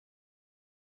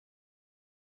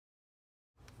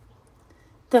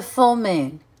The full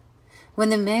moon. When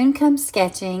the moon comes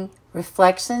sketching,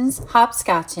 reflections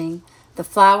hopscotching, the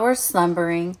flowers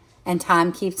slumbering, and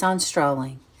time keeps on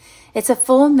strolling. It's a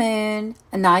full moon,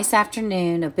 a nice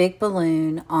afternoon, a big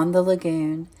balloon on the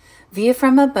lagoon, view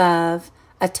from above,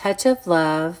 a touch of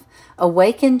love,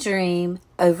 awaken dream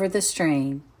over the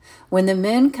stream. When the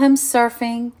moon comes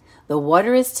surfing, the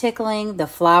water is tickling, the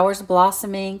flowers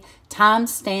blossoming, time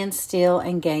stands still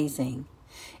and gazing.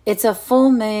 It's a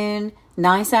full moon,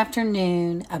 nice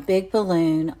afternoon, a big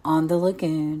balloon on the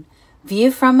lagoon, view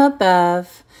from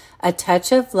above, a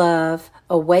touch of love,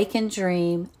 awaken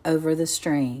dream over the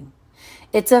stream.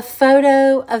 It's a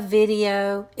photo, a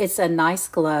video, it's a nice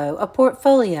glow, a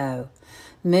portfolio.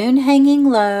 Moon hanging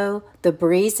low, the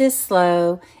breeze is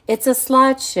slow, it's a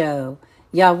slideshow,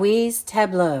 Yahweh's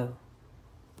tableau.